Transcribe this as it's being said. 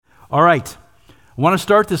All right, I want to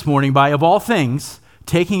start this morning by, of all things,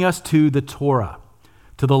 taking us to the Torah,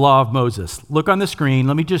 to the law of Moses. Look on the screen.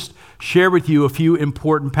 Let me just share with you a few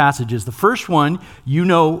important passages. The first one you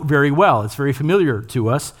know very well. It's very familiar to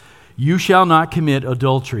us. You shall not commit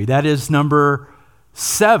adultery. That is number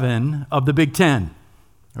 7 of the Big Ten,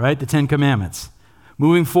 right? The 10 Commandments.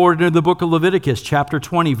 Moving forward into the book of Leviticus, chapter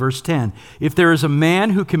 20, verse 10. If there is a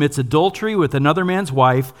man who commits adultery with another man's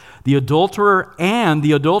wife, the adulterer and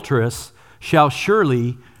the adulteress shall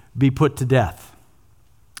surely be put to death.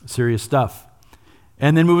 Serious stuff.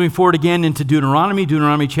 And then moving forward again into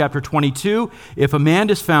Deuteronomy chapter 22. If a man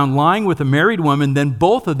is found lying with a married woman, then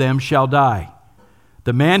both of them shall die.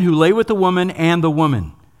 The man who lay with the woman and the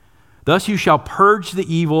woman. Thus you shall purge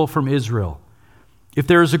the evil from Israel. If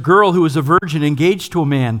there is a girl who is a virgin engaged to a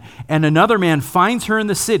man, and another man finds her in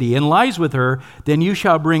the city and lies with her, then you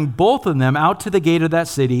shall bring both of them out to the gate of that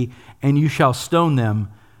city, and you shall stone them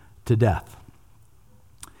to death.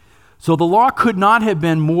 So the law could not have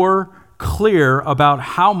been more clear about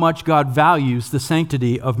how much God values the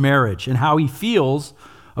sanctity of marriage and how he feels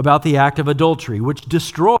about the act of adultery, which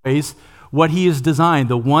destroys what he has designed,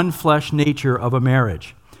 the one flesh nature of a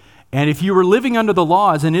marriage. And if you were living under the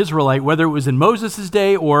law as an Israelite, whether it was in Moses'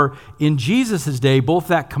 day or in Jesus' day, both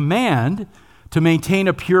that command to maintain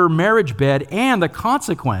a pure marriage bed and the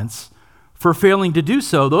consequence for failing to do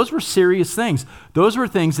so, those were serious things. Those were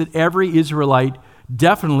things that every Israelite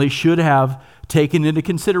definitely should have taken into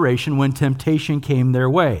consideration when temptation came their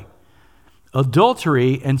way.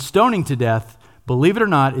 Adultery and stoning to death, believe it or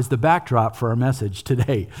not, is the backdrop for our message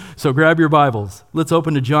today. So grab your Bibles. Let's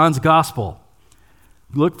open to John's Gospel.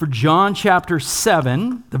 Look for John chapter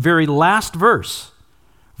 7, the very last verse,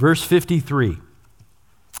 verse 53.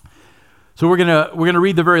 So we're gonna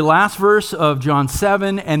read the very last verse of John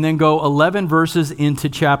 7 and then go 11 verses into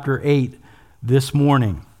chapter 8 this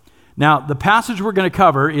morning. Now, the passage we're going to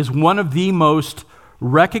cover is one of the most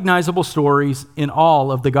recognizable stories in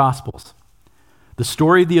all of the Gospels. The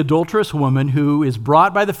story of the adulterous woman who is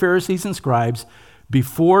brought by the Pharisees and scribes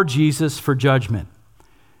before Jesus for judgment.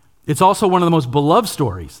 It's also one of the most beloved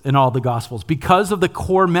stories in all the Gospels because of the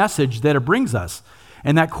core message that it brings us.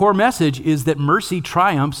 And that core message is that mercy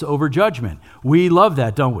triumphs over judgment. We love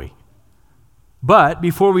that, don't we? But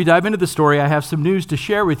before we dive into the story, I have some news to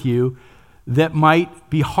share with you that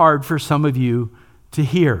might be hard for some of you to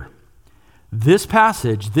hear. This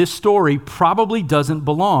passage, this story, probably doesn't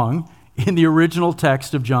belong in the original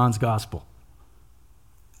text of John's Gospel.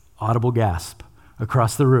 Audible gasp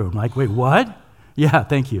across the room. Like, wait, what? Yeah,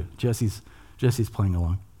 thank you. Jesse's playing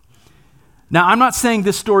along. Now, I'm not saying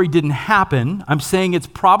this story didn't happen. I'm saying it's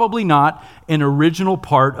probably not an original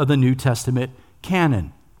part of the New Testament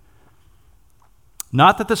canon.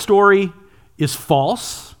 Not that the story is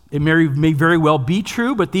false. It may very well be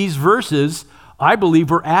true, but these verses, I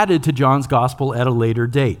believe, were added to John's Gospel at a later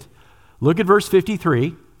date. Look at verse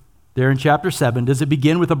 53 there in chapter 7. Does it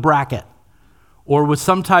begin with a bracket or with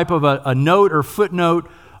some type of a note or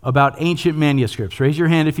footnote about ancient manuscripts? Raise your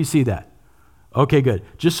hand if you see that. Okay, good.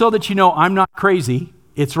 Just so that you know I'm not crazy,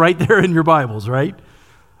 it's right there in your Bibles, right?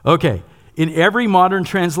 Okay. In every modern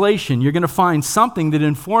translation, you're going to find something that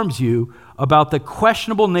informs you about the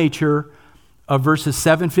questionable nature of verses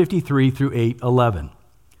 753 through 811.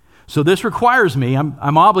 So this requires me,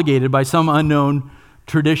 I'm obligated by some unknown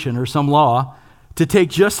tradition or some law, to take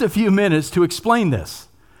just a few minutes to explain this,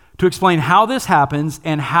 to explain how this happens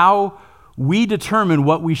and how we determine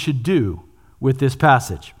what we should do with this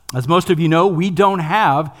passage. As most of you know, we don't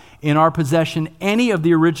have in our possession any of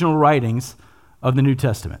the original writings of the New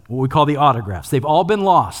Testament, what we call the autographs. They've all been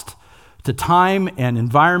lost to time and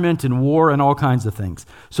environment and war and all kinds of things.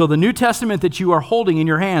 So the New Testament that you are holding in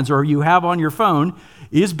your hands or you have on your phone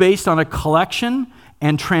is based on a collection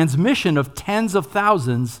and transmission of tens of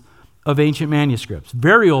thousands of ancient manuscripts,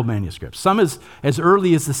 very old manuscripts, some as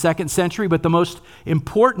early as the 2nd century, but the most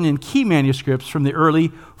important and key manuscripts from the early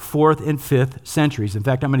 4th and 5th centuries. In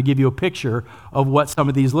fact, I'm going to give you a picture of what some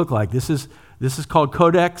of these look like. This is called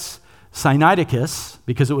Codex Sinaiticus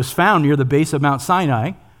because it was found near the base of Mount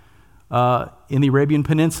Sinai in the Arabian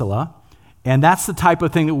Peninsula. And that's the type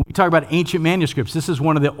of thing that when we talk about ancient manuscripts, this is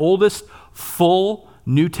one of the oldest full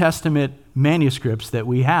New Testament manuscripts that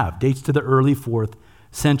we have. Dates to the early 4th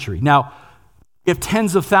century. Now, we have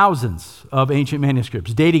tens of thousands of ancient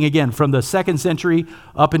manuscripts dating again from the 2nd century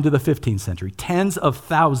up into the 15th century. Tens of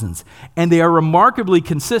thousands. And they are remarkably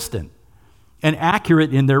consistent and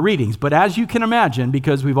accurate in their readings. But as you can imagine,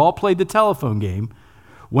 because we've all played the telephone game,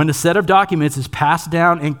 when a set of documents is passed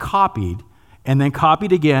down and copied then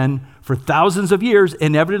copied again for thousands of years,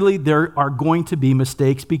 inevitably there are going to be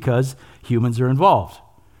mistakes because humans are involved.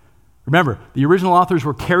 Remember, the original authors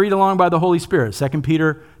were carried along by the Holy Spirit, 2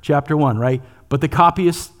 Peter chapter 1, right? But the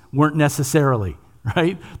copyists weren't necessarily,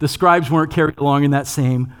 right? The scribes weren't carried along in that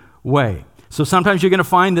same way. So sometimes you're going to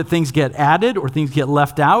find that things get added or things get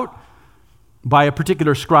left out by a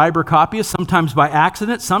particular scribe or copyist, sometimes by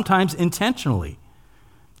accident, sometimes intentionally.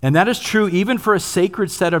 And that is true even for a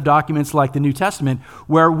sacred set of documents like the New Testament,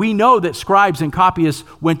 where we know that scribes and copyists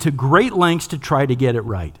went to great lengths to try to get it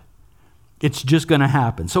right. It's just going to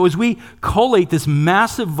happen. So as we collate this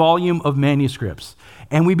massive volume of manuscripts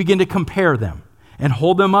and we begin to compare them and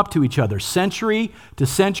hold them up to each other, century to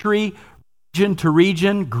century, region to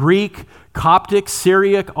region, Greek, Coptic,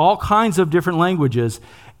 Syriac, all kinds of different languages,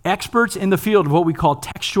 experts in the field of what we call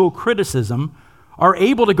textual criticism are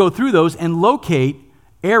able to go through those and locate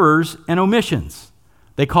errors and omissions.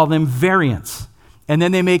 They call them variants. And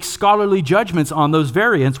then they make scholarly judgments on those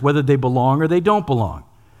variants, whether they belong or they don't belong.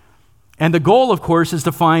 And the goal, of course, is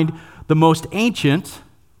to find the most ancient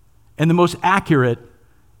and the most accurate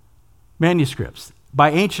manuscripts.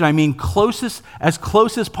 By ancient, I mean as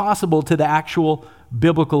close as possible to the actual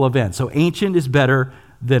biblical event. So ancient is better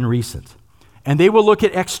than recent. And they will look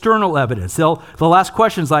at external evidence. They'll ask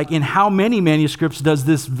questions like, in how many manuscripts does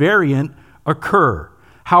this variant occur?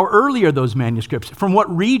 How early are those manuscripts? From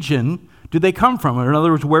what region do they come from? Or in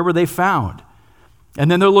other words, where were they found? And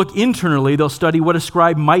then they'll look internally, they'll study what a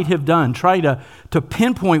scribe might have done, try to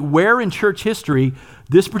pinpoint where in church history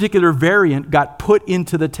this particular variant got put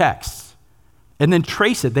into the texts. And then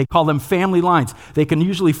trace it. They call them family lines. They can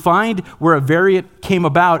usually find where a variant came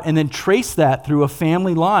about and then trace that through a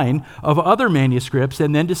family line of other manuscripts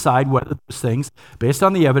and then decide whether those things, based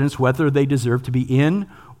on the evidence, whether they deserve to be in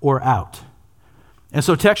or out. And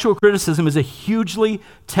so textual criticism is a hugely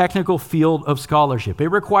technical field of scholarship. It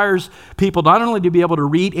requires people not only to be able to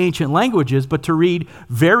read ancient languages, but to read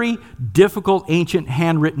very difficult ancient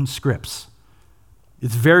handwritten scripts.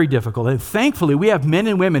 It's very difficult. And thankfully, we have men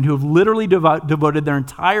and women who have literally devoted their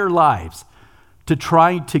entire lives to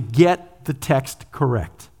trying to get the text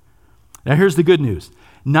correct. Now, here's the good news.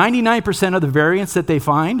 99% of the variants that they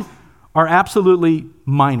find are absolutely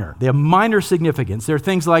minor. They have minor significance. There are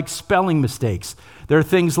things like spelling mistakes. There are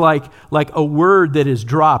things like a word that is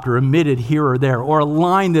dropped or omitted here or there, or a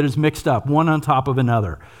line that is mixed up, one on top of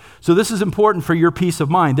another. So this is important for your peace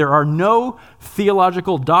of mind. There are no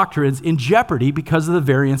theological doctrines in jeopardy because of the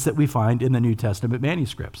variants that we find in the New Testament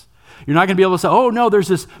manuscripts. You're not going to be able to say, oh no, there's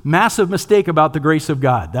this massive mistake about the grace of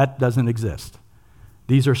God. That doesn't exist.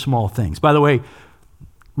 These are small things. By the way,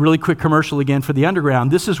 really quick commercial again for the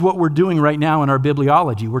Underground. This is what we're doing right now in our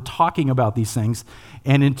bibliology. We're talking about these things.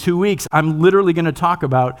 And in 2 weeks, I'm literally going to talk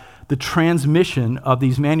about the transmission of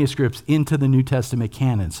these manuscripts into the New Testament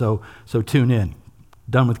canon. So tune in.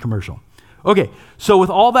 Done with commercial. Okay, so with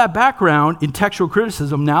all that background in textual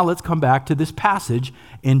criticism, now let's come back to this passage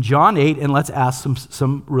in John 8 and let's ask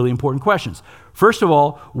some really important questions. First of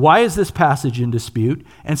all, why is this passage in dispute?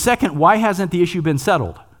 And second, why hasn't the issue been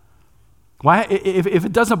settled? Why, if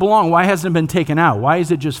it doesn't belong, why hasn't it been taken out? Why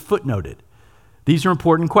is it just footnoted? These are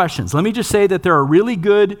important questions. Let me just say that there are really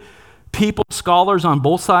good people, scholars on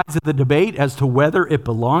both sides of the debate as to whether it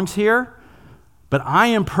belongs here, but I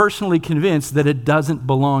am personally convinced that it doesn't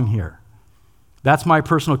belong here. That's my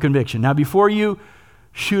personal conviction. Now, before you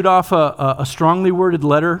shoot off a strongly worded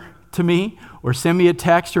letter to me or send me a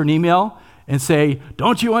text or an email and say,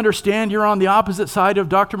 don't you understand you're on the opposite side of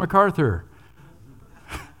Dr. MacArthur?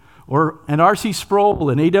 And R.C. Sproul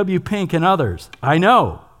and A.W. Pink and others. I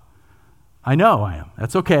know I am.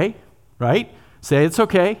 That's okay, right? Say it's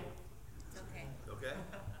okay. It's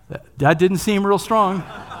okay. That didn't seem real strong.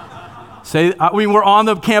 Say, we're on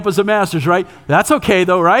the campus of Masters, right? That's okay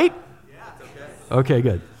though, right? Yeah, it's okay. Okay,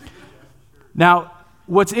 good. Now,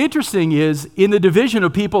 what's interesting is in the division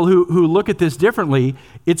of people who look at this differently,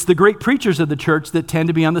 it's the great preachers of the church that tend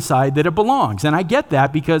to be on the side that it belongs. And I get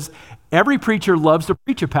that because every preacher loves to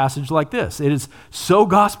preach a passage like this. It is so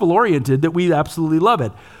gospel-oriented that we absolutely love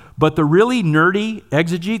it. But the really nerdy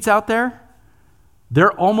exegetes out there,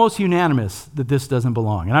 they're almost unanimous that this doesn't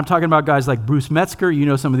belong. And I'm talking about guys like Bruce Metzger. You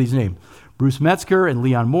know some of these names. Bruce Metzger and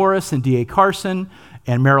Leon Morris and D.A. Carson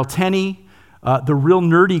and Merrill Tenney. The real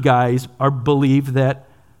nerdy guys believe that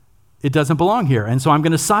it doesn't belong here. And so I'm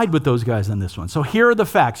going to side with those guys on this one. So here are the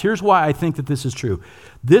facts. Here's why I think that this is true.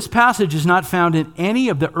 This passage is not found in any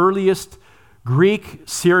of the earliest Greek,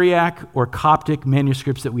 Syriac, or Coptic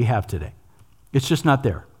manuscripts that we have today. It's just not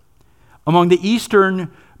there. Among the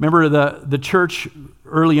Eastern, remember the church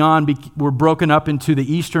early on were broken up into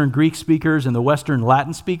the Eastern Greek speakers and the Western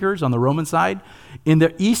Latin speakers on the Roman side. In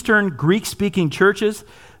the Eastern Greek-speaking churches,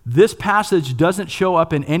 this passage doesn't show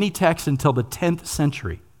up in any text until the 10th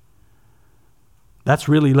century. That's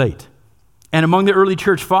really late. And among the early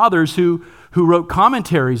church fathers who wrote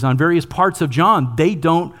commentaries on various parts of John, they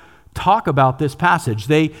don't talk about this passage.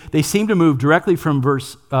 They seem to move directly from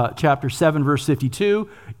chapter 7, verse 52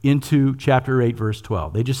 into chapter 8, verse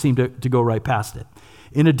 12. They just seem to go right past it.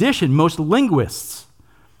 In addition, most linguists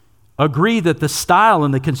agree that the style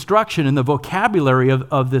and the construction and the vocabulary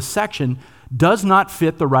of this section does not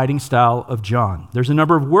fit the writing style of John. There's a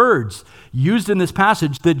number of words used in this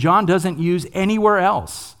passage that John doesn't use anywhere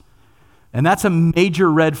else. And that's a major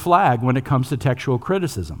red flag when it comes to textual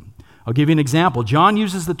criticism. I'll give you an example. John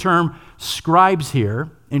uses the term scribes here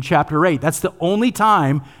in chapter 8. That's the only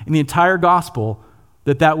time in the entire gospel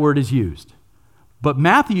that word is used. But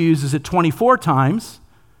Matthew uses it 24 times,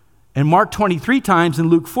 and Mark 23 times, and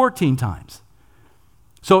Luke 14 times.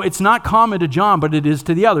 So it's not common to John, but it is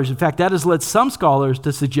to the others. In fact, that has led some scholars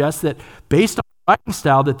to suggest that based on the writing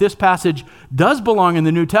style, that this passage does belong in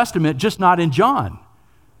the New Testament, just not in John.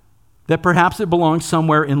 That perhaps it belongs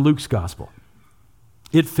somewhere in Luke's gospel.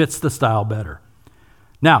 It fits the style better.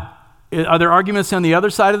 Now, are there arguments on the other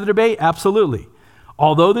side of the debate? Absolutely.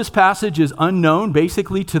 Although this passage is unknown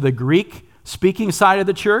basically to the Greek-speaking side of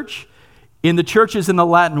the church, in the churches in the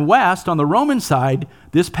Latin West, on the Roman side,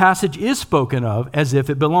 this passage is spoken of as if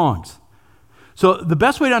it belongs. So the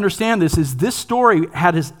best way to understand this is this story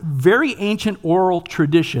had a very ancient oral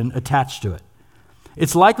tradition attached to it.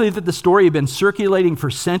 It's likely that the story had been circulating for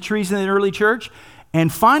centuries in the early church,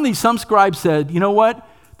 and finally some scribes said, you know what?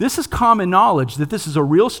 This is common knowledge that this is a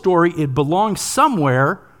real story. It belongs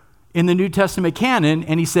somewhere in the New Testament canon,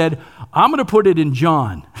 and he said, I'm going to put it in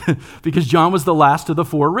John, because John was the last of the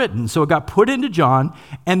four written. So it got put into John,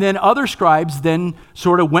 and then other scribes then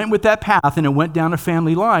sort of went with that path, and it went down a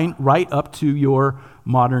family line right up to your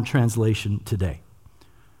modern translation today.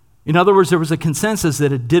 In other words, there was a consensus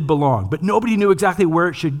that it did belong, but nobody knew exactly where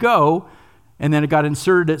it should go, and then it got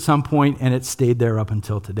inserted at some point, and it stayed there up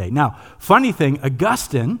until today. Now, funny thing,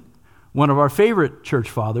 Augustine, one of our favorite church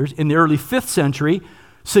fathers, in the early 5th century,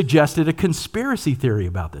 suggested a conspiracy theory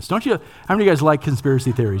about this. Don't you? How many of you guys like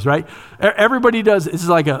conspiracy theories, right? Everybody does. This is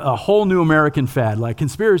like a whole new American fad, like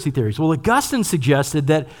conspiracy theories. Well, Augustine suggested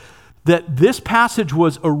that this passage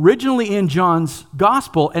was originally in John's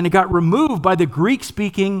gospel, and it got removed by the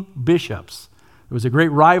Greek-speaking bishops. There was a great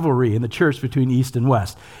rivalry in the church between East and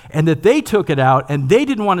West, and that they took it out, and they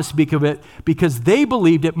didn't want to speak of it because they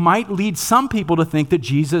believed it might lead some people to think that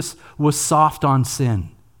Jesus was soft on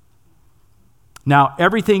sin. Now,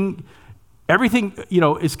 everything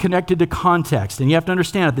is connected to context, and you have to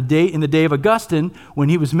understand in the day of Augustine, when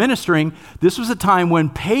he was ministering, this was a time when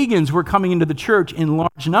pagans were coming into the church in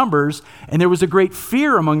large numbers, and there was a great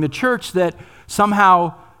fear among the church that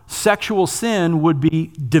somehow sexual sin would be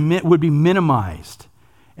minimized.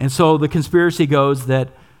 And so the conspiracy goes that,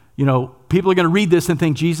 people are going to read this and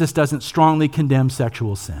think Jesus doesn't strongly condemn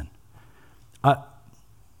sexual sin.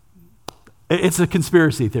 It's a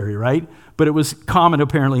conspiracy theory, right? But it was common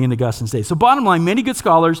apparently in Augustine's day. So bottom line, many good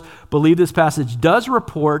scholars believe this passage does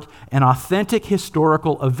report an authentic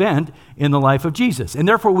historical event in the life of Jesus, and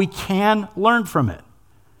therefore we can learn from it.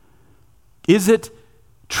 Is it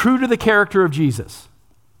true to the character of Jesus?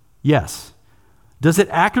 Yes. Does it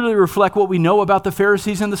accurately reflect what we know about the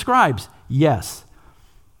Pharisees and the scribes? Yes.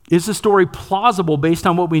 Is the story plausible based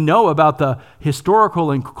on what we know about the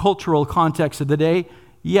historical and cultural context of the day?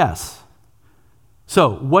 Yes. So,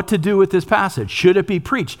 what to do with this passage? Should it be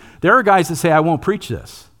preached? There are guys that say, I won't preach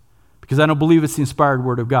this because I don't believe it's the inspired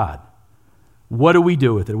word of God. What do we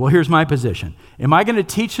do with it? Well, here's my position. Am I going to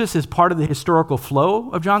teach this as part of the historical flow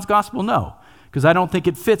of John's gospel? No, because I don't think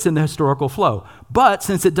it fits in the historical flow. But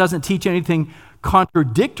since it doesn't teach anything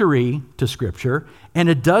contradictory to Scripture, and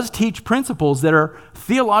it does teach principles that are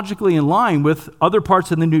theologically in line with other parts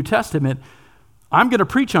of the New Testament, I'm going to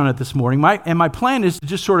preach on it this morning. My plan is to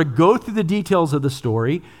just sort of go through the details of the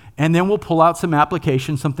story, and then we'll pull out some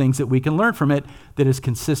applications, some things that we can learn from it that is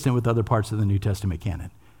consistent with other parts of the New Testament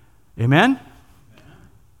canon. Amen?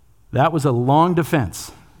 That was a long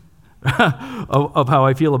defense of how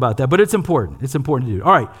I feel about that, but it's important. It's important to do.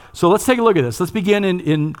 All right, so let's take a look at this. Let's begin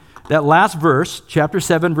in that last verse, chapter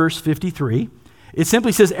 7, verse 53. It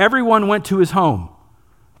simply says, everyone went to his home.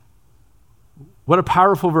 What a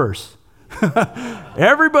powerful verse.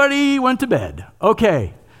 Everybody went to bed.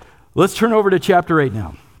 Okay, let's turn over to chapter 8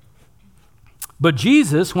 now. But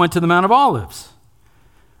Jesus went to the Mount of Olives.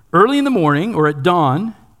 Early in the morning, or at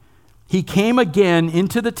dawn, he came again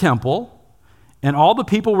into the temple, and all the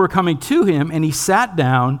people were coming to him, and he sat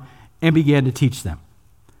down and began to teach them.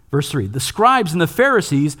 Verse 3, the scribes and the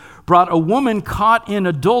Pharisees brought a woman caught in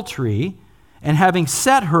adultery, and having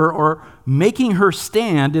set her, or making her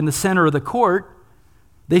stand in the center of the court,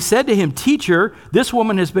 They said to him, "Teacher, this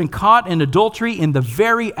woman has been caught in adultery in the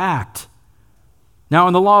very act. Now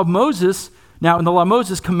in the law of Moses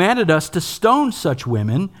commanded us to stone such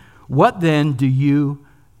women. What then do you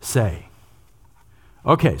say?"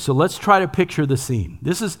 Okay, so let's try to picture the scene.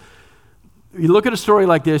 You look at a story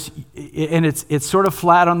like this, and it's sort of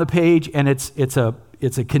flat on the page, and it's a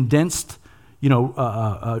condensed,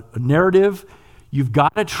 narrative. You've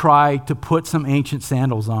got to try to put some ancient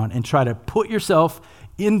sandals on and try to put yourself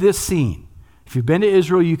in this scene. If you've been to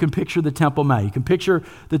Israel, you can picture the Temple Mount. You can picture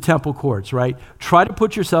the temple courts, right? Try to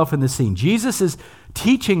put yourself in the scene. Jesus is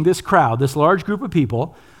teaching this crowd, this large group of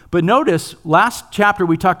people. But notice, last chapter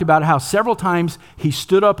we talked about how several times he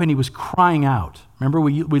stood up and he was crying out. Remember,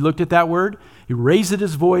 we looked at that word? He raised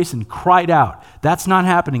his voice and cried out. That's not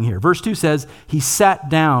happening here. Verse 2 says he sat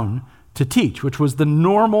down to teach, which was the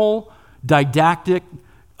normal didactic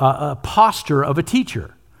posture of a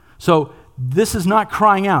teacher. So this is not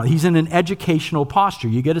crying out. He's in an educational posture.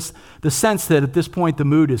 You get the sense that at this point the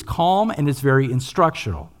mood is calm and it's very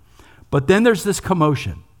instructional. But then there's this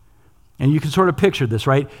commotion. And you can sort of picture this,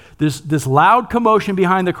 right? This loud commotion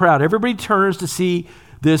behind the crowd. Everybody turns to see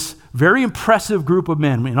this very impressive group of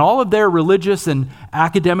men in all of their religious and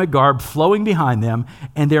academic garb flowing behind them,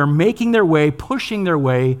 and they're making their way, pushing their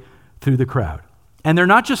way through the crowd. And they're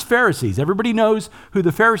not just Pharisees. Everybody knows who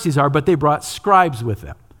the Pharisees are, but they brought scribes with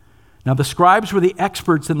them. Now, the scribes were the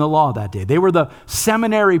experts in the law that day. They were the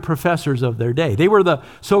seminary professors of their day. They were the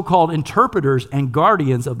so-called interpreters and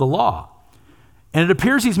guardians of the law. And it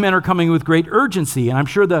appears these men are coming with great urgency. And I'm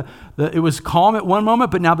sure it was calm at one moment,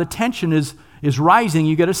 but now the tension is rising.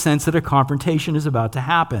 You get a sense that a confrontation is about to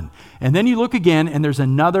happen. And then you look again, and there's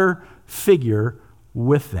another figure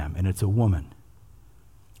with them, and it's a woman.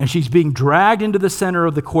 And she's being dragged into the center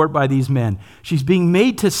of the court by these men. She's being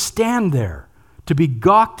made to stand there, to be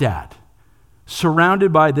gawked at,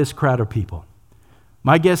 surrounded by this crowd of people.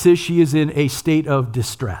 My guess is she is in a state of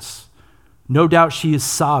distress. No doubt she is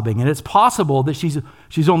sobbing, and it's possible that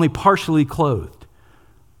she's only partially clothed.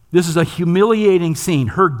 This is a humiliating scene.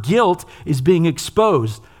 Her guilt is being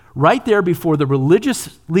exposed right there before the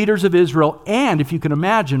religious leaders of Israel, and if you can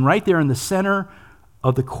imagine, right there in the center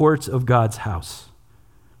of the courts of God's house.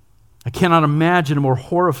 I cannot imagine a more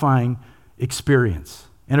horrifying experience.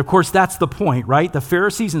 And of course, that's the point, right? The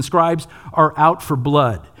Pharisees and scribes are out for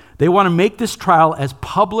blood. They want to make this trial as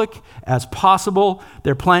public as possible.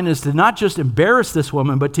 Their plan is to not just embarrass this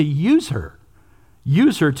woman, but to use her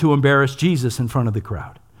to embarrass Jesus in front of the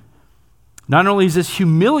crowd. Not only is this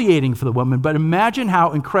humiliating for the woman, but imagine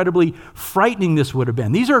how incredibly frightening this would have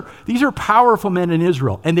been. These are powerful men in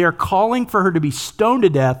Israel, and they are calling for her to be stoned to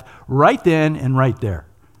death right then and right there.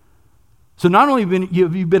 So not only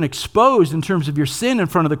have you been exposed in terms of your sin in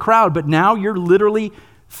front of the crowd, but now you're literally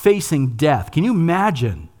facing death. Can you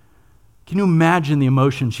imagine the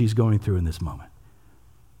emotion she's going through in this moment?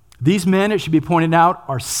 These men, it should be pointed out,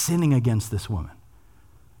 are sinning against this woman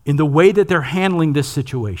in the way that they're handling this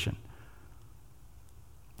situation.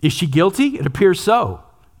 Is she guilty? It appears so.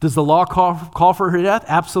 Does the law call for her death?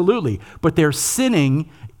 Absolutely. But they're sinning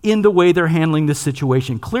in the way they're handling this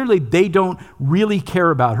situation. Clearly, they don't really care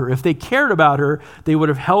about her. If they cared about her, they would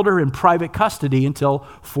have held her in private custody until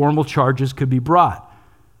formal charges could be brought.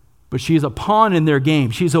 But she is a pawn in their game.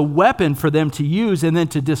 She's a weapon for them to use and then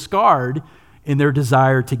to discard in their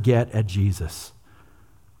desire to get at Jesus.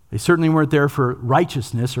 They certainly weren't there for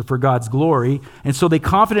righteousness or for God's glory, and so they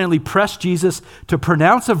confidently pressed Jesus to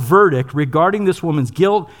pronounce a verdict regarding this woman's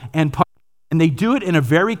guilt and punishment. And they do it in a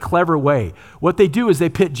very clever way. What they do is they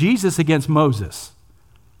pit Jesus against Moses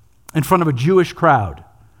in front of a Jewish crowd.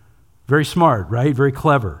 Very smart, right? Very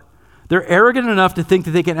clever. They're arrogant enough to think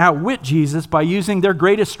that they can outwit Jesus by using their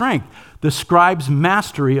greatest strength, the scribes'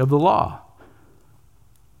 mastery of the law.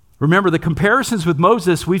 Remember, the comparisons with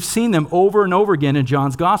Moses, we've seen them over and over again in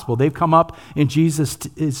John's gospel. They've come up in Jesus'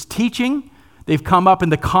 teaching. They've come up in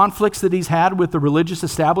the conflicts that he's had with the religious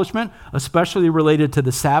establishment, especially related to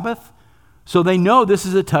the Sabbath. So they know this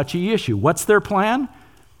is a touchy issue. What's their plan?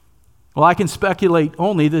 Well, I can speculate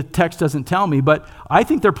only. The text doesn't tell me, but I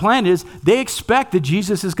think their plan is they expect that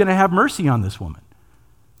Jesus is going to have mercy on this woman.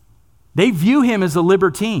 They view him as a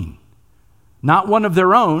libertine, not one of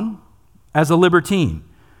their own, as a libertine.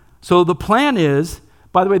 So the plan is,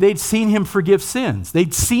 by the way, they'd seen him forgive sins.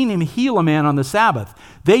 They'd seen him heal a man on the Sabbath.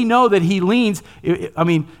 They know that he leans,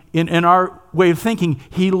 in our way of thinking,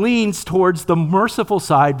 he leans towards the merciful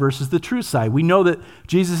side versus the true side. We know that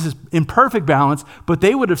Jesus is in perfect balance, but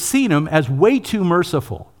they would have seen him as way too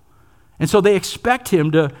merciful. And so they expect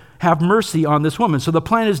him to have mercy on this woman. So the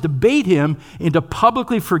plan is to bait him into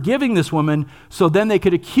publicly forgiving this woman so then they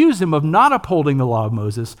could accuse him of not upholding the law of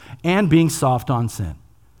Moses and being soft on sin.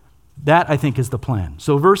 That, I think, is the plan.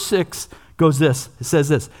 So verse 6 goes this. It says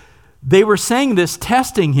this. They were saying this,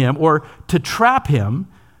 testing him or to trap him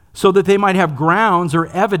so that they might have grounds or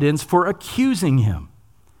evidence for accusing him.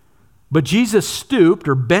 But Jesus stooped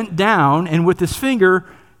or bent down, and with his finger,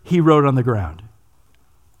 he wrote on the ground.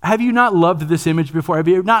 Have you not loved this image before? Have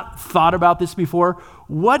you not thought about this before?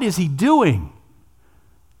 What is he doing?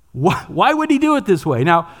 Why would he do it this way?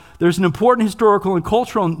 Now, there's an important historical and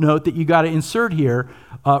cultural note that you got to insert here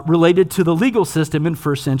related to the legal system in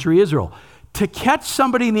first century Israel. To catch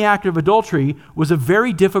somebody in the act of adultery was a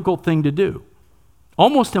very difficult thing to do.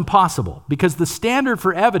 Almost impossible, because the standard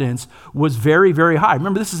for evidence was very, very high.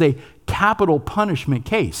 Remember, this is a capital punishment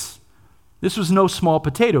case. This was no small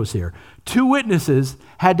potatoes here. 2 witnesses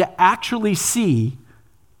had to actually see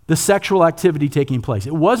the sexual activity taking place.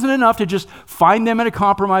 It wasn't enough to just find them in a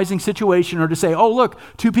compromising situation or to say, oh, look,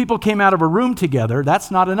 2 people came out of a room together. That's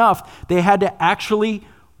not enough. They had to actually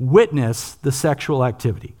witness the sexual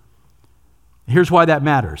activity. Here's why that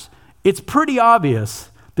matters. It's pretty obvious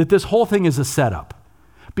that this whole thing is a setup.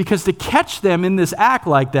 Because to catch them in this act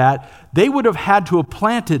like that, they would have had to have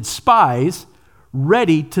planted spies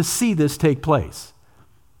ready to see this take place.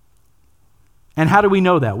 And how do we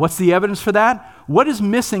know that? What's the evidence for that? What is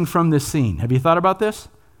missing from this scene? Have you thought about this?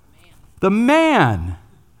 The man.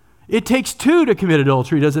 It takes 2 to commit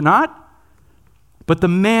adultery, does it not? But the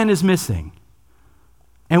man is missing.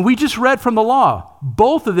 And we just read from the law,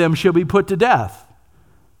 both of them shall be put to death.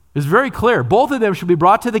 It's very clear. Both of them should be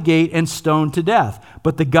brought to the gate and stoned to death.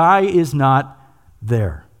 But the guy is not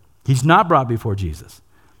there. He's not brought before Jesus.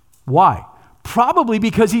 Why? Probably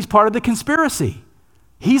because he's part of the conspiracy.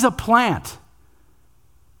 He's a plant.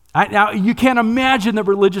 Now, you can't imagine that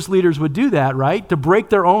religious leaders would do that, right? To break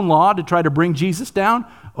their own law to try to bring Jesus down?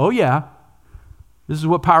 Oh, yeah. This is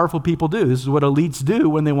what powerful people do. This is what elites do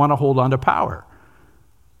when they want to hold on to power.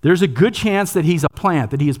 There's a good chance that he's a plant,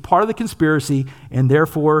 that he is part of the conspiracy, and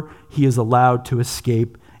therefore he is allowed to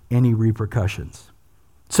escape any repercussions.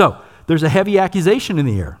 So, there's a heavy accusation in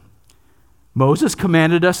the air. Moses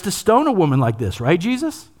commanded us to stone a woman like this, right,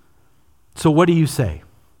 Jesus? So what do you say?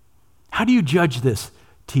 How do you judge this,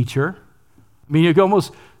 teacher? I mean, you can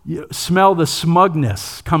almost smell the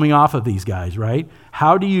smugness coming off of these guys, right?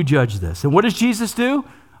 How do you judge this? And what does Jesus do?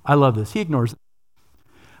 I love this. He ignores it.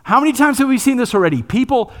 How many times have we seen this already?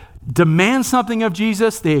 People demand something of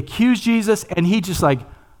Jesus, they accuse Jesus, and he just like,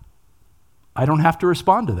 I don't have to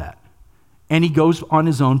respond to that. And he goes on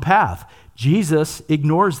his own path. Jesus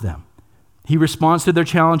ignores them. He responds to their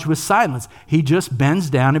challenge with silence. He just bends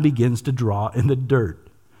down and begins to draw in the dirt,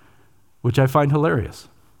 which I find hilarious.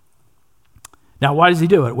 Now, why does he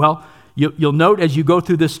do it? Well, you'll note as you go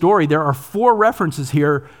through this story, there are 4 references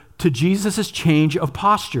here to Jesus' change of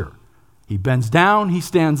posture. He bends down, he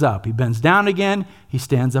stands up. He bends down again, he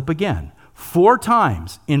stands up again. 4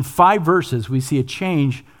 times in 5 verses, we see a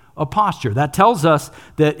change of posture. That tells us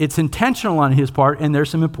that it's intentional on his part and there's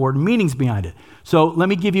some important meanings behind it. So let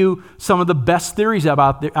me give you some of the best theories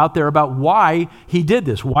out there about why he did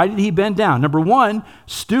this. Why did he bend down? Number 1,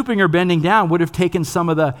 stooping or bending down would have taken some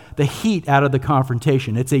of the heat out of the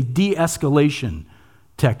confrontation. It's a de-escalation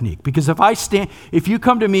technique. Because if you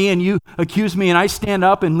come to me and you accuse me and I stand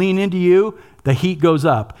up and lean into you, the heat goes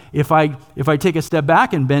up. If I take a step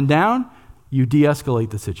back and bend down, you de-escalate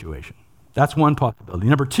the situation. That's one possibility.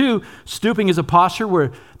 Number 2, stooping is a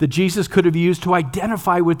posture that Jesus could have used to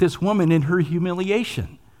identify with this woman in her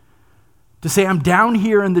humiliation. To say, I'm down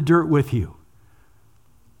here in the dirt with you.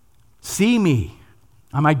 See me.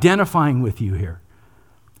 I'm identifying with you here.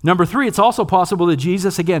 Number 3, it's also possible that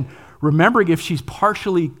Jesus, again, remembering if she's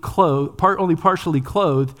only partially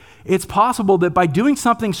clothed, it's possible that by doing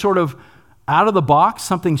something sort of out of the box,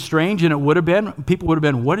 something strange, and people would have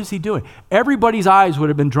been, what is he doing? Everybody's eyes would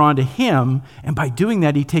have been drawn to him, and by doing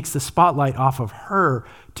that, he takes the spotlight off of her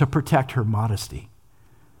to protect her modesty.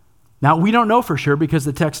 Now, we don't know for sure because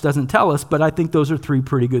the text doesn't tell us, but I think those are 3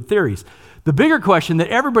 pretty good theories. The bigger question that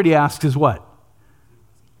everybody asks is what?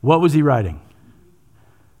 What was he writing?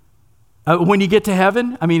 When you get to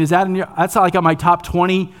heaven, I mean, that's like on my top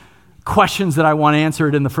 20 questions that I want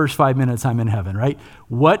answered in the first 5 minutes I'm in heaven, right?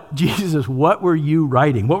 Jesus, what were you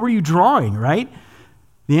writing? What were you drawing, right?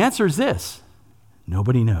 The answer is this: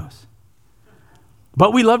 nobody knows.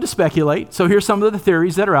 But we love to speculate. So here's some of the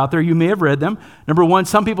theories that are out there. You may have read them. Number 1,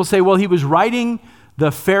 some people say, well, he was writing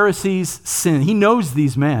the Pharisees' sin. He knows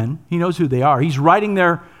these men. He knows who they are. He's writing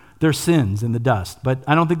their sins in the dust. But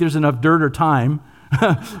I don't think there's enough dirt or time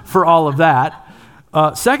for all of that.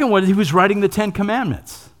 Second one, he was writing the 10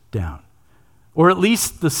 Commandments down, or at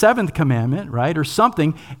least the 7th commandment, right, or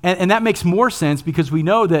something. And that makes more sense because we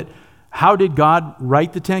know that how did God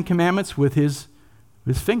write the 10 Commandments? With his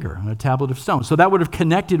finger on a tablet of stone. So that would have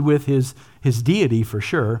connected with his deity for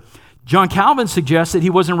sure. John Calvin suggests that he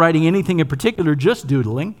wasn't writing anything in particular, just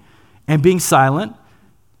doodling and being silent,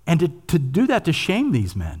 and to do that to shame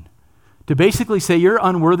these men, to basically say you're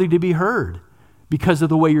unworthy to be heard because of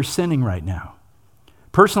the way you're sinning right now.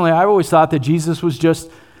 Personally, I've always thought that Jesus was just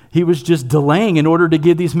delaying in order to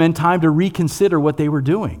give these men time to reconsider what they were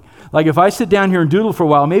doing. Like if I sit down here and doodle for a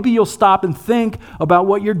while, maybe you'll stop and think about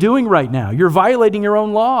what you're doing right now. You're violating your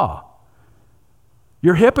own law.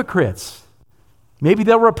 You're hypocrites. Maybe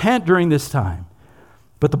they'll repent during this time.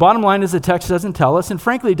 But the bottom line is the text doesn't tell us, and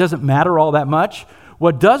frankly, it doesn't matter all that much.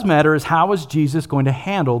 What does matter is how is Jesus going to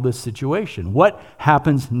handle this situation? What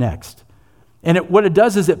happens next? And what it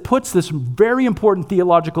does is it puts this very important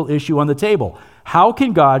theological issue on the table. How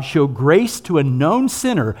can God show grace to a known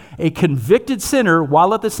sinner, a convicted sinner,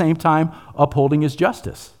 while at the same time upholding his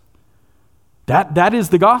justice? That is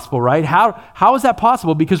the gospel, right? How is that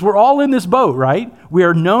possible? Because we're all in this boat, right? We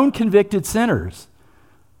are known convicted sinners.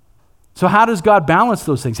 So how does God balance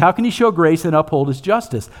those things? How can he show grace and uphold his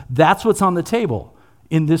justice? That's what's on the table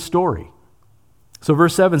in this story. So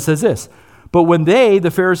verse 7 says this, but when they,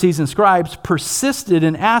 the Pharisees and scribes, persisted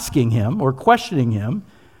in asking him or questioning him,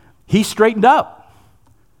 he straightened up.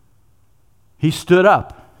 He stood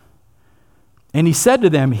up. And he said to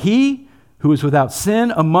them, he who is without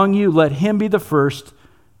sin among you, let him be the first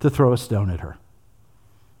to throw a stone at her.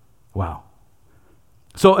 Wow.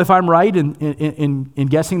 So if I'm right in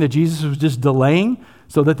guessing that Jesus was just delaying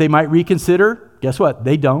so that they might reconsider, guess what?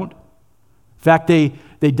 They don't. In fact, they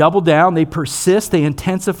double down, they persist, they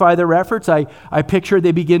intensify their efforts. I picture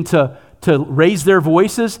they begin to raise their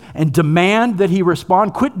voices and demand that he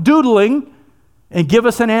respond. Quit doodling and give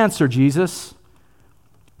us an answer, Jesus.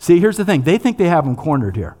 See, here's the thing. They think they have him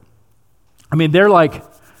cornered here. I mean, they're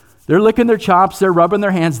licking their chops, they're rubbing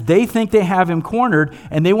their hands. They think they have him cornered,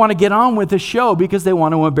 and they want to get on with the show because they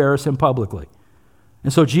want to embarrass him publicly.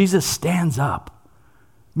 And so Jesus stands up.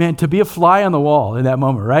 Man, to be a fly on the wall in that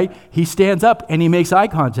moment, right? He stands up and he makes eye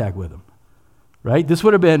contact with him, right? This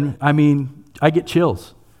would have been, I get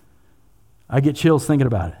chills. I get chills thinking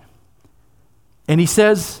about it. And he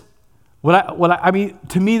says,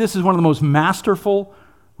 to me, this is one of the most masterful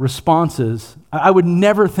responses. I would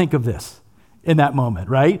never think of this in that moment,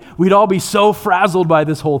 right? We'd all be so frazzled by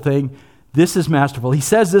this whole thing. This is masterful. He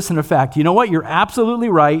says this in effect, you know what? You're absolutely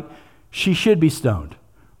right. She should be stoned.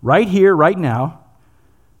 Right here, right now.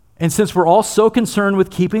 And since we're all so concerned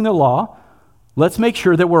with keeping the law, let's make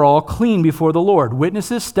sure that we're all clean before the Lord.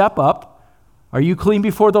 Witnesses, step up. Are you clean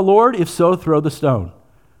before the Lord? If so, throw the stone.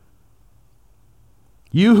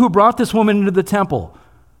 You who brought this woman into the temple,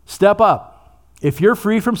 step up. If you're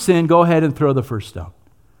free from sin, go ahead and throw the first stone.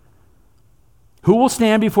 Who will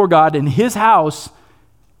stand before God in his house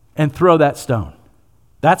and throw that stone?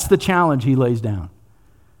 That's the challenge he lays down.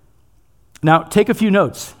 Now, take a few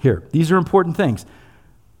notes here. These are important things.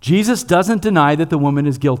 Jesus doesn't deny that the woman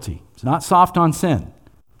is guilty. He's not soft on sin.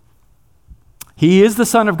 He is the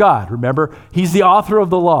Son of God, remember? He's the author of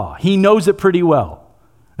the law. He knows it pretty well.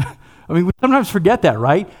 We sometimes forget that,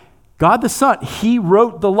 right? God the Son, he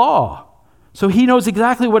wrote the law. So he knows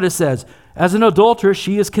exactly what it says. As an adulteress,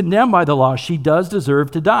 she is condemned by the law. She does deserve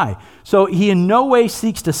to die. So he in no way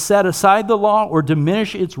seeks to set aside the law or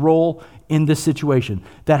diminish its role in this situation.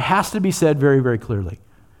 That has to be said very, very clearly.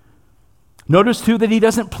 Notice, too, that he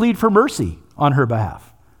doesn't plead for mercy on her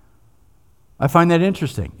behalf. I find that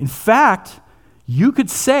interesting. In fact, you could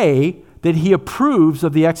say that he approves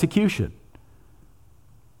of the execution.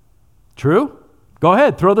 True? Go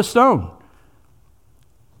ahead, throw the stone.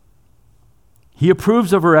 He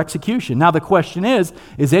approves of her execution. Now the question is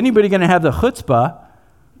anybody going to have the chutzpah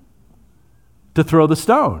to throw the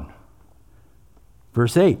stone?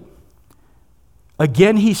 Verse 8.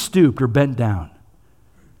 Again he stooped or bent down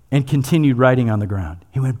and continued writing on the ground.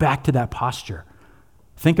 He went back to that posture.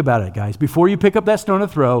 Think about it, guys. Before you pick up that stone to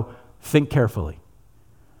throw, think carefully.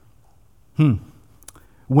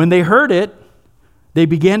 When they heard it, they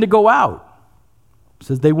began to go out. It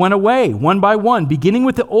says they went away one by one, beginning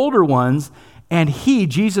with the older ones, and he,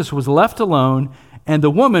 Jesus, was left alone, and the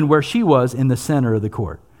woman where she was in the center of the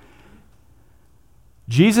court.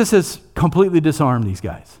 Jesus has completely disarmed these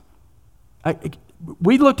guys.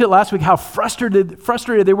 We looked at last week how frustrated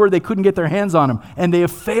they were they couldn't get their hands on him, and they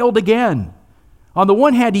have failed again. On the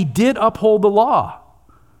one hand, he did uphold the law.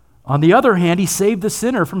 On the other hand, he saved the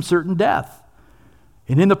sinner from certain death.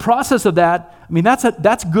 And in the process of that,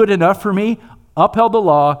 that's good enough for me upheld the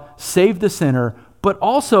law, saved the sinner, but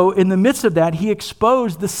also in the midst of that, he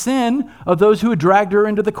exposed the sin of those who had dragged her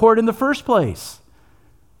into the court in the first place.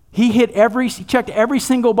 He checked every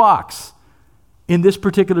single box in this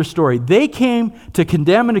particular story. They came to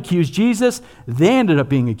condemn and accuse Jesus. They ended up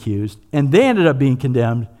being accused, and they ended up being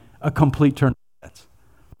condemned, a complete turn of events.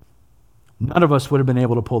 None of us would have been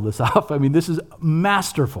able to pull this off. I mean, this is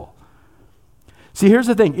masterful. See, here's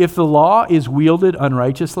the thing. If the law is wielded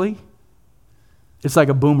unrighteously, it's like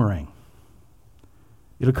a boomerang.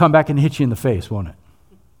 It'll come back and hit you in the face, won't it?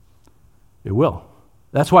 It will.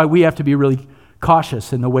 That's why we have to be really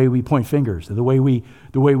cautious in the way we point fingers, and the way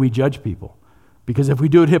we judge people. Because if we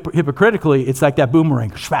do it hypocritically, it's like that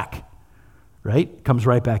boomerang, schwack, right? Comes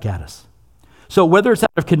right back at us. So whether it's out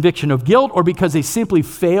of conviction of guilt or because they simply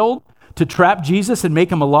failed to trap Jesus and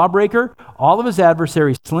make him a lawbreaker, all of his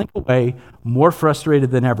adversaries slink away more frustrated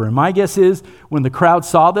than ever. And my guess is when the crowd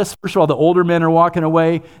saw this, first of all, the older men are walking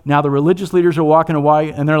away. Now the religious leaders are walking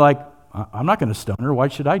away, and they're like, I'm not going to stone her. Why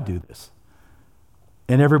should I do this?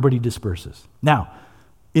 And everybody disperses. Now,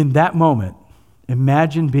 in that moment,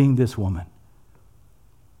 imagine being this woman.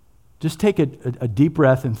 Just take a deep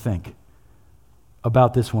breath and think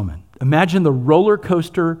about this woman. Imagine the roller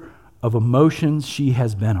coaster of emotions she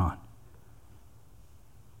has been on.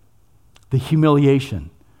 The humiliation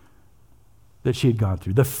that she had gone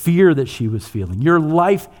through, the fear that she was feeling, your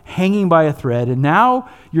life hanging by a thread, and now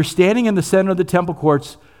you're standing in the center of the temple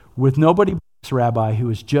courts with nobody but this rabbi who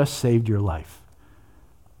has just saved your life.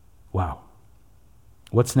 Wow.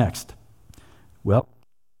 What's next? Well,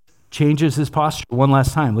 changes his posture one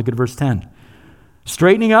last time. Look at verse 10.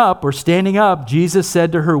 Straightening up or standing up, Jesus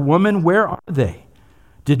said to her, "Woman, where are they?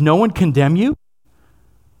 Did no one condemn you?"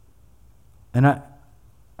 And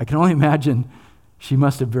I can only imagine she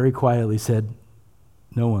must have very quietly said,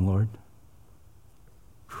 "No one, Lord."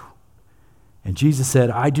 And Jesus said,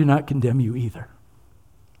 "I do not condemn you either.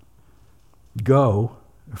 Go,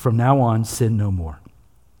 from now on, sin no more."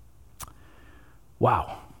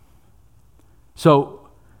 Wow. So,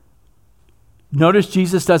 notice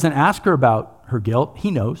Jesus doesn't ask her about her guilt.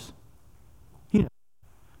 He knows.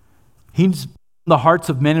 He's the hearts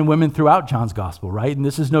of men and women throughout John's gospel, right? And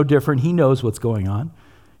this is no different. He knows what's going on.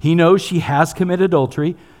 He knows she has committed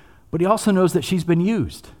adultery, but he also knows that she's been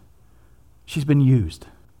used. She's been used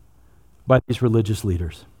by these religious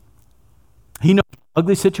leaders. He knows the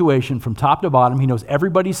ugly situation from top to bottom. He knows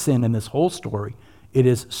everybody's sin in this whole story. It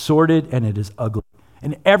is sordid and it is ugly.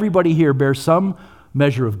 And everybody here bears some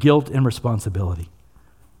measure of guilt and responsibility.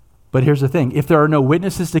 But here's the thing. If there are no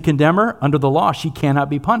witnesses to condemn her, under the law, she cannot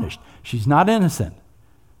be punished. She's not innocent,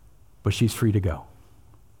 but she's free to go.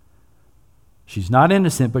 She's not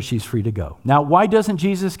innocent, but she's free to go. Now, why doesn't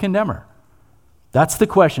Jesus condemn her? That's the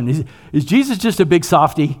question. Is Jesus just a big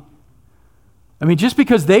softy? I mean, just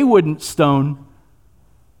because they wouldn't stone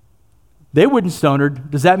her,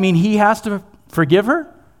 does that mean he has to forgive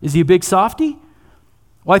her? Is he a big softy?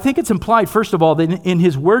 Well, I think it's implied, first of all, that in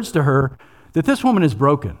his words to her, that this woman is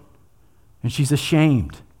broken, and she's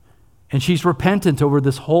ashamed, and she's repentant over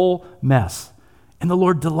this whole mess. And the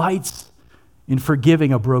Lord delights in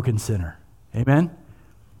forgiving a broken sinner. Amen?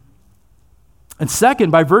 And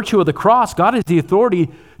second, by virtue of the cross, God has the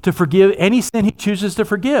authority to forgive any sin he chooses to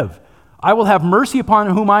forgive. I will have mercy upon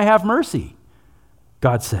whom I have mercy,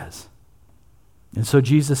 God says. And so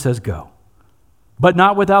Jesus says, go. But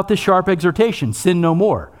not without this sharp exhortation, sin no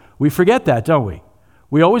more. We forget that, don't we?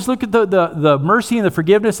 We always look at the mercy and the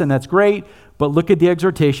forgiveness, and that's great, but look at the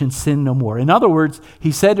exhortation, sin no more. In other words,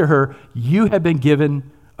 he said to her, you have been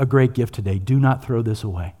given a great gift today. Do not throw this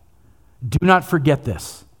away. Do not forget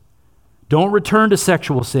this. Don't return to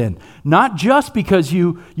sexual sin, not just because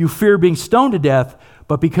you fear being stoned to death,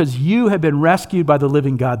 but because you have been rescued by the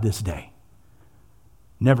living God this day.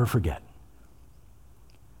 Never forget.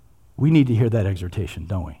 We need to hear that exhortation,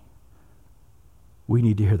 don't we? We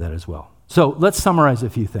need to hear that as well. So let's summarize a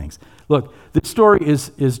few things. Look, this story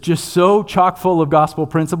is just so chock full of gospel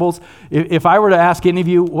principles. If I were to ask any of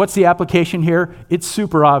you, what's the application here? It's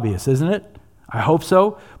super obvious, isn't it? I hope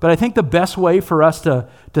so. But I think the best way for us to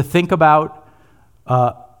think about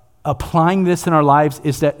applying this in our lives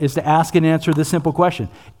is to ask and answer this simple question.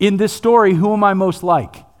 In this story, who am I most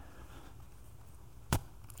like?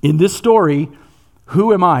 In this story,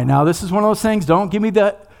 who am I? Now, this is one of those things, don't give me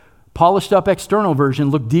that polished up external version.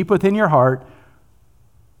 Look deep within your heart.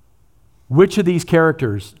 Which of these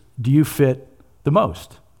characters do you fit the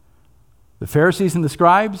most? The Pharisees and the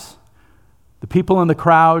scribes, the people in the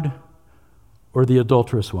crowd, or the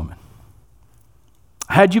adulterous woman?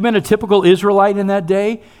 Had you been a typical Israelite in that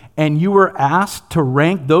day and you were asked to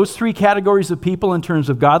rank those three categories of people in terms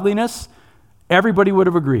of godliness, Everybody would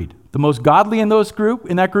have agreed. The most godly in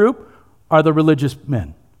that group are the religious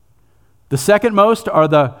men. The second most are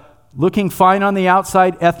the looking fine on the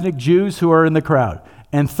outside ethnic Jews who are in the crowd.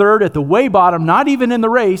 And third, at the way bottom, not even in the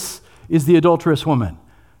race, is the adulterous woman.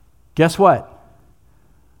 Guess what?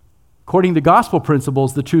 According to gospel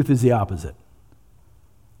principles, the truth is the opposite.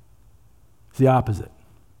 It's the opposite.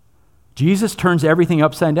 Jesus turns everything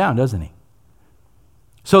upside down, doesn't he?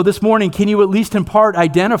 So this morning, can you at least in part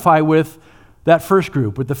identify with that first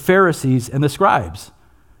group, with the Pharisees and the scribes?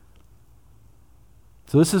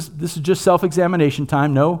 So this is just self-examination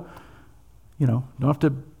time. No, don't have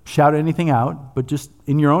to shout anything out, but just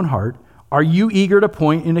in your own heart. Are you eager to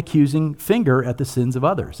point an accusing finger at the sins of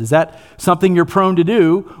others? Is that something you're prone to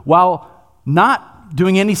do while not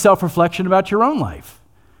doing any self-reflection about your own life?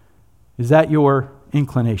 Is that your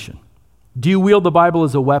inclination? Do you wield the Bible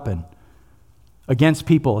as a weapon against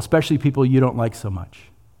people, especially people you don't like so much?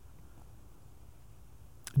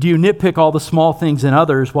 Do you nitpick all the small things in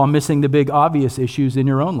others while missing the big obvious issues in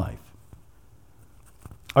your own life?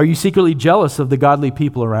 Are you secretly jealous of the godly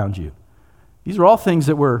people around you? These are all things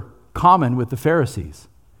that were common with the Pharisees.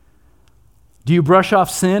 Do you brush off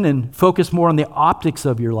sin and focus more on the optics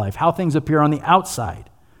of your life, how things appear on the outside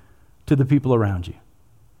to the people around you?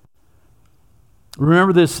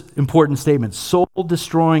 Remember this important statement: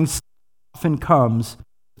 soul-destroying sin often comes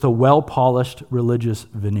with a well-polished religious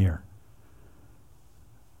veneer.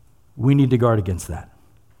 We need to guard against that.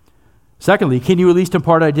 Secondly, can you at least in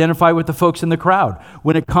part identify with the folks in the crowd?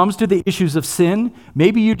 When it comes to the issues of sin,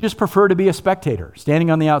 maybe you just prefer to be a spectator,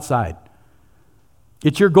 standing on the outside.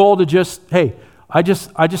 It's your goal to just, hey, I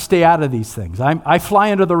just stay out of these things. I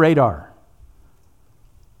fly under the radar.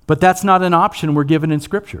 But that's not an option we're given in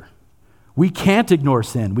Scripture. We can't ignore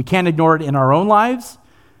sin. We can't ignore it in our own lives,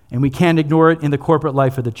 and we can't ignore it in the corporate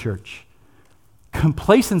life of the church.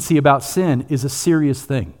 Complacency about sin is a serious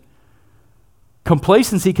thing.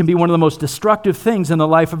 Complacency can be one of the most destructive things in the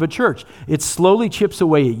life of a church. It slowly chips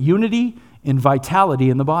away at unity and vitality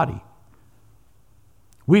in the body.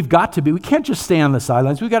 We can't just stay on the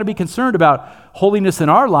sidelines. We've got to be concerned about holiness in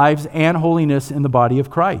our lives and holiness in the body of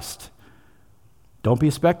Christ. Don't be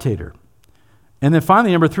a spectator. And then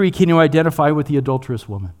finally, number 3, can you identify with the adulterous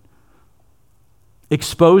woman?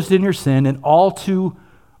 Exposed in your sin and all too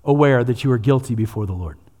aware that you are guilty before the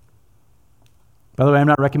Lord. By the way, I'm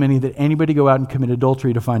not recommending that anybody go out and commit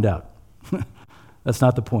adultery to find out. That's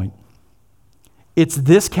not the point. It's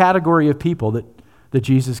this category of people that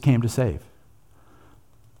Jesus came to save.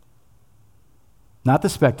 Not the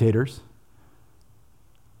spectators,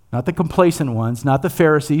 not the complacent ones, not the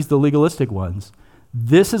Pharisees, the legalistic ones.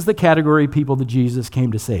 This is the category of people that Jesus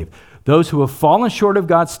came to save. Those who have fallen short of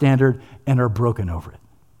God's standard and are broken over it.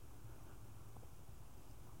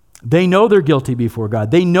 They know they're guilty before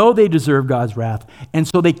God. They know they deserve God's wrath. And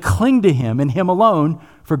so they cling to Him and Him alone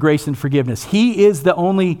for grace and forgiveness. He is the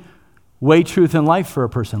only way, truth, and life for a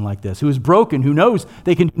person like this, who is broken, who knows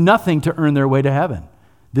they can do nothing to earn their way to heaven.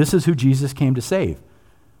 This is who Jesus came to save.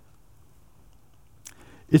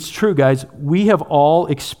 It's true, guys. We have all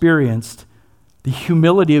experienced the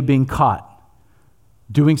humility of being caught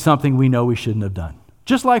doing something we know we shouldn't have done.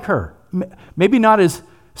 Just like her. Maybe not as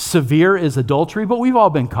severe as adultery, but we've all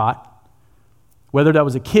been caught. Whether that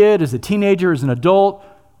was a kid, as a teenager, as an adult,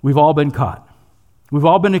 we've all been caught. We've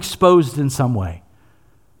all been exposed in some way.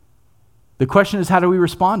 The question is, how do we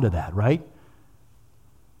respond to that, right?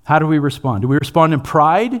 How do we respond? Do we respond in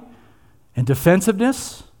pride and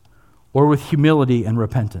defensiveness, or with humility and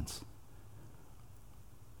repentance?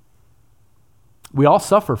 We all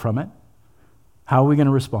suffer from it. How are we going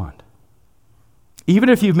to respond? Even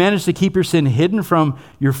if you've managed to keep your sin hidden from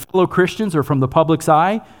your fellow Christians or from the public's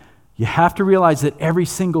eye, you have to realize that every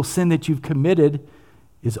single sin that you've committed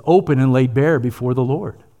is open and laid bare before the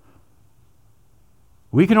Lord.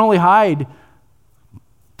 We can only hide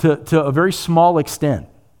to a very small extent,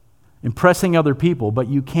 impressing other people, but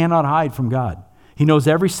you cannot hide from God. He knows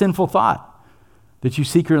every sinful thought that you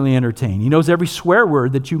secretly entertain. He knows every swear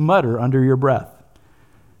word that you mutter under your breath.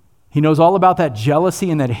 He knows all about that jealousy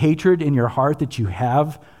and that hatred in your heart that you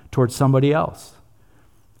have towards somebody else.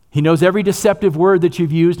 He knows every deceptive word that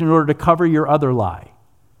you've used in order to cover your other lie.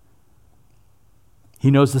 He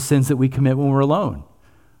knows the sins that we commit when we're alone,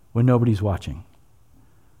 when nobody's watching.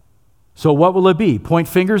 So what will it be? Point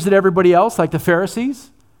fingers at everybody else like the Pharisees?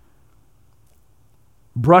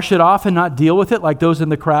 Brush it off and not deal with it like those in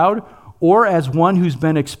the crowd? Or as one who's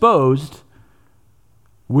been exposed,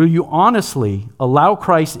 will you honestly allow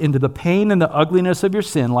Christ into the pain and the ugliness of your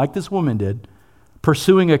sin like this woman did,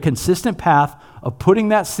 pursuing a consistent path of putting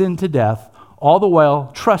that sin to death, all the while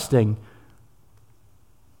trusting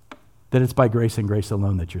that it's by grace and grace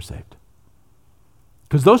alone that you're saved.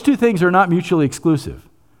 Because those two things are not mutually exclusive.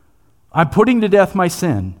 I'm putting to death my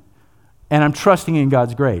sin, and I'm trusting in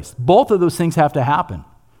God's grace. Both of those things have to happen.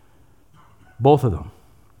 Both of them.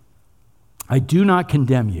 I do not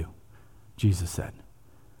condemn you, Jesus said.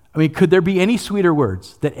 I mean, could there be any sweeter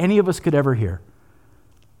words that any of us could ever hear?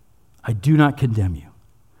 I do not condemn you.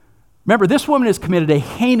 Remember, this woman has committed a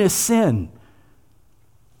heinous sin.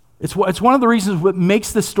 It's one of the reasons what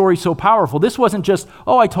makes this story so powerful. This wasn't just,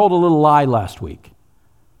 oh, I told a little lie last week.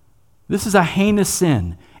 This is a heinous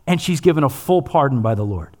sin, and she's given a full pardon by the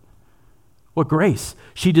Lord. What grace.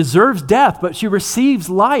 She deserves death, but she receives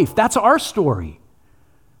life. That's our story.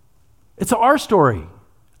 It's our story.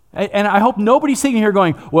 And I hope nobody's sitting here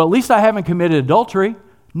going, well, at least I haven't committed adultery.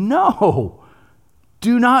 No.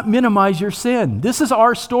 Do not minimize your sin. This is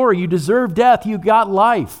our story. You deserve death. You got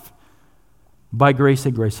life by grace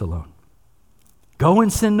and grace alone. Go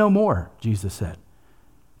and sin no more, Jesus said.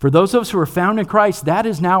 For those of us who are found in Christ, that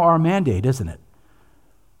is now our mandate, isn't it?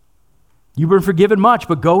 You've been forgiven much,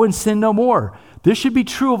 but go and sin no more. This should be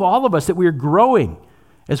true of all of us, that we are growing.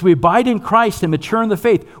 As we abide in Christ and mature in the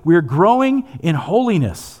faith, we are growing in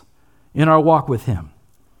holiness in our walk with Him.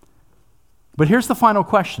 But here's the final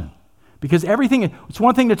question. Because it's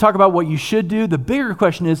one thing to talk about what you should do. The bigger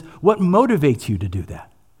question is, what motivates you to do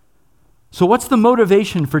that? So what's the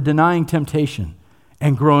motivation for denying temptation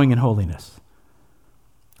and growing in holiness?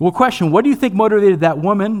 Well, question, what do you think motivated that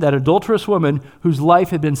woman, that adulterous woman, whose life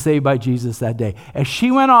had been saved by Jesus that day? As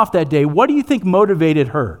she went off that day, what do you think motivated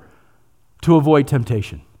her to avoid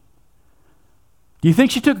temptation? Do you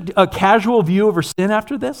think she took a casual view of her sin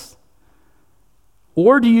after this?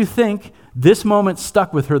 Or do you think this moment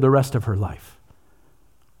stuck with her the rest of her life?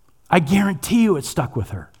 I guarantee you it stuck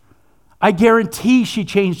with her. I guarantee she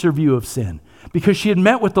changed her view of sin because she had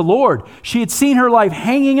met with the Lord. She had seen her life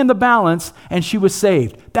hanging in the balance and she was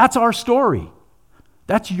saved. That's our story.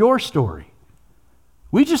 That's your story.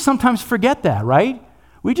 We just sometimes forget that, right?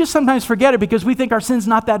 We just sometimes forget it because we think our sin's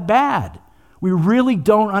not that bad. We really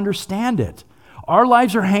don't understand it. Our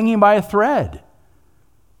lives are hanging by a thread.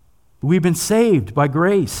 We've been saved by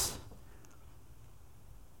grace.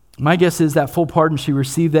 My guess is that full pardon she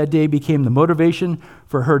received that day became the motivation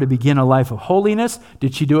for her to begin a life of holiness.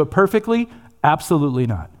 Did she do it perfectly? Absolutely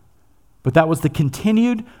not. But that was the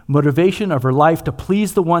continued motivation of her life to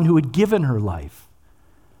please the one who had given her life.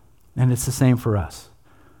 And it's the same for us.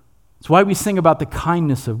 It's why we sing about the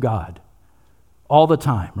kindness of God all the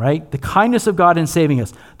time, right? The kindness of God in saving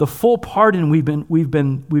us, the full pardon we've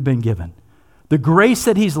been given, the grace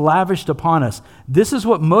that He's lavished upon us. This is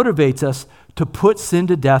what motivates us to put sin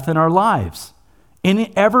to death in our lives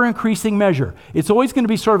in ever-increasing measure. It's always going to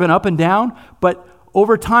be sort of an up and down, but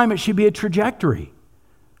over time it should be a trajectory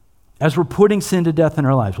as we're putting sin to death in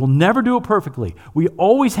our lives. We'll never do it perfectly. We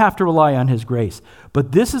always have to rely on His grace.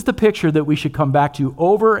 But this is the picture that we should come back to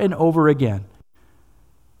over and over again.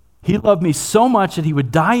 He loved me so much that He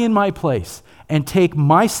would die in my place and take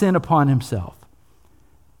my sin upon Himself.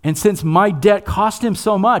 And since my debt cost Him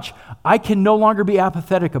so much, I can no longer be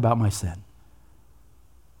apathetic about my sin.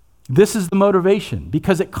 This is the motivation,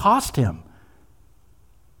 because it cost Him.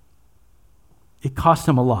 It cost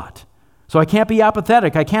Him a lot. So I can't be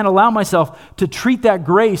apathetic. I can't allow myself to treat that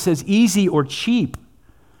grace as easy or cheap,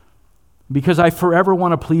 because I forever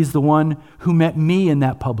want to please the one who met me in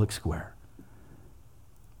that public square.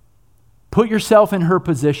 Put yourself in her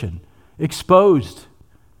position, exposed.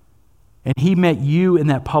 And He met you in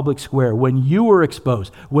that public square when you were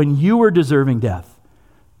exposed, when you were deserving death.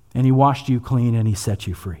 And He washed you clean and He set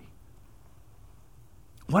you free.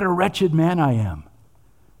 What a wretched man I am.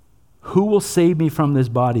 Who will save me from this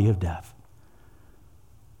body of death?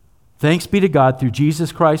 Thanks be to God, through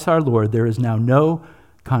Jesus Christ our Lord, there is now no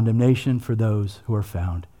condemnation for those who are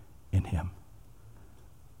found in Him.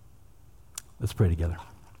 Let's pray together.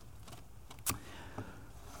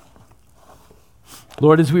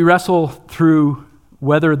 Lord, as we wrestle through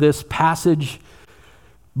whether this passage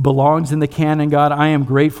belongs in the canon, God, I am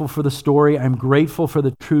grateful for the story. I'm grateful for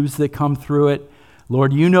the truths that come through it.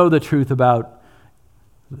 Lord, you know the truth about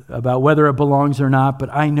whether it belongs or not, but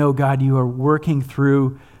I know, God, you are working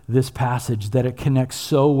through this passage, that it connects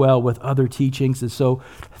so well with other teachings. And so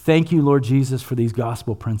thank you, Lord Jesus, for these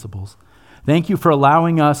gospel principles. Thank you for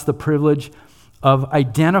allowing us the privilege of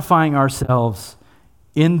identifying ourselves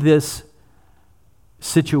in this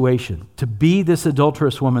situation, to be this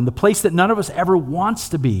adulterous woman, the place that none of us ever wants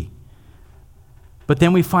to be. But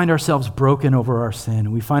then we find ourselves broken over our sin,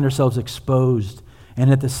 and we find ourselves exposed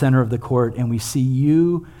and at the center of the court, and we see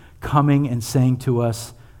you coming and saying to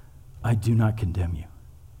us, I do not condemn you.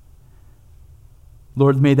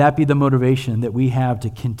 Lord, may that be the motivation that we have to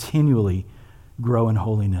continually grow in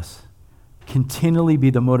holiness. Continually be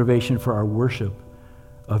the motivation for our worship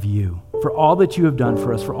of you. For all that you have done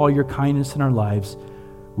for us, for all your kindness in our lives,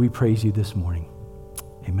 we praise you this morning.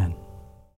 Amen.